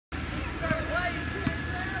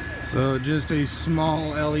So just a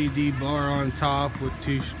small LED bar on top with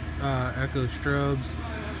two Echo strobes.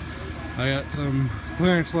 I got some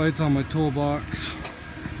clearance lights on my toolbox.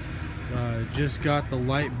 Just got the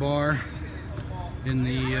light bar in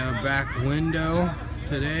the back window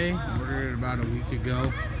today. Ordered it about a week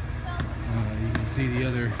ago. You can see the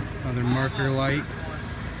other marker light.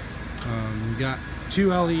 We got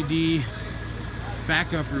two LED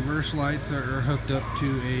backup reverse lights that are hooked up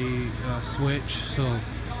to a switch, so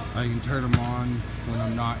I can turn them on when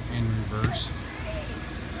I'm not in reverse.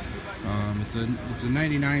 It's a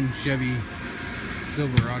 99 Chevy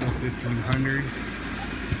Silverado 1500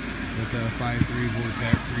 with a 5.3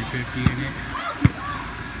 Vortec 350 in it.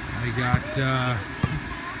 I got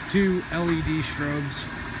two LED strobes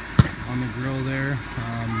on the grill there.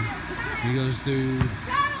 It goes through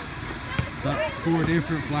about 4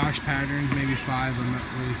 different flash patterns, maybe 5, I'm not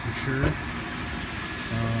really for sure.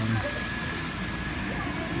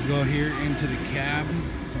 We'll go here into the cab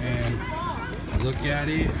and look at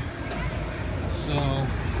it. So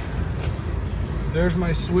there's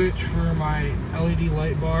my switch for my LED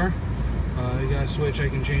light bar. You got a switch, I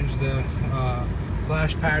can change the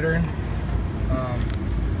flash pattern.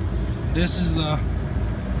 This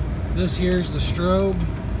here's the strobe.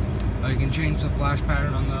 I can change the flash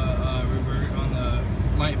pattern on the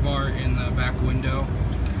light bar in the back window.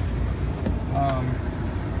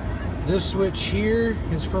 This switch here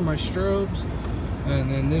is for my strobes, and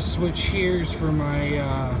then this switch here is for my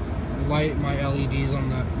my LEDs on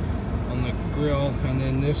the grill, and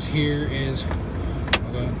then this here is,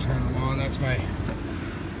 I'll go ahead and turn them on. That's my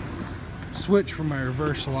switch for my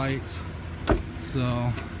reverse lights.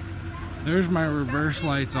 So there's my reverse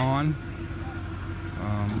lights on.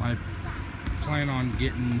 I plan on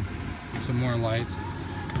getting some more lights.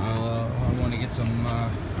 I want to get some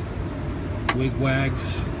wig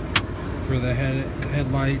wags for the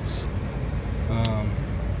headlights,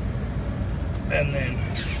 and then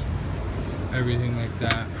everything like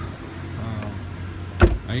that.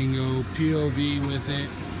 I can go POV with it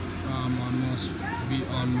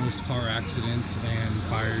on most car accidents and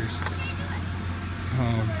fires.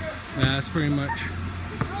 Yeah, that's pretty much.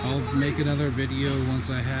 I'll make another video once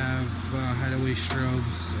I have hideaway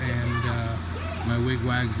strobes and my wig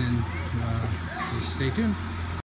wags in. So stay tuned.